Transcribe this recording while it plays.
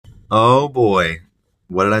Oh boy.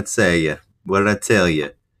 What did I say you? What did I tell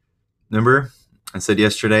you? Remember? I said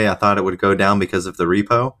yesterday I thought it would go down because of the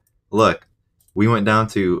repo. Look, we went down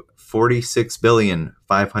to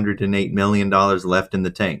 $46,508,000,000 left in the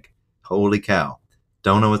tank. Holy cow.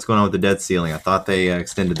 Don't know what's going on with the debt ceiling. I thought they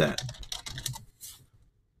extended that.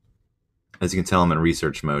 As you can tell, I'm in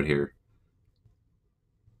research mode here.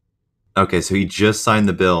 Okay, so he just signed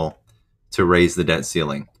the bill to raise the debt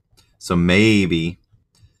ceiling. So maybe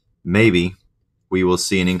we will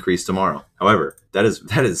see an increase tomorrow. However, that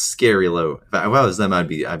is scary low. If I was them, I'd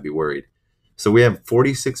be worried. So we have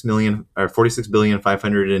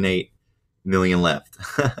 46,508,000,000 left.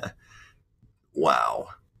 Wow.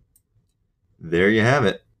 There you have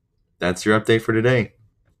it. That's your update for today.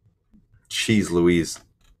 Jeez Louise.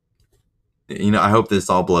 I hope this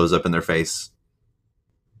all blows up in their face.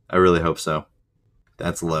 I really hope so.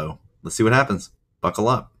 That's low. Let's see what happens. Buckle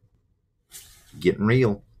up. Getting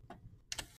real.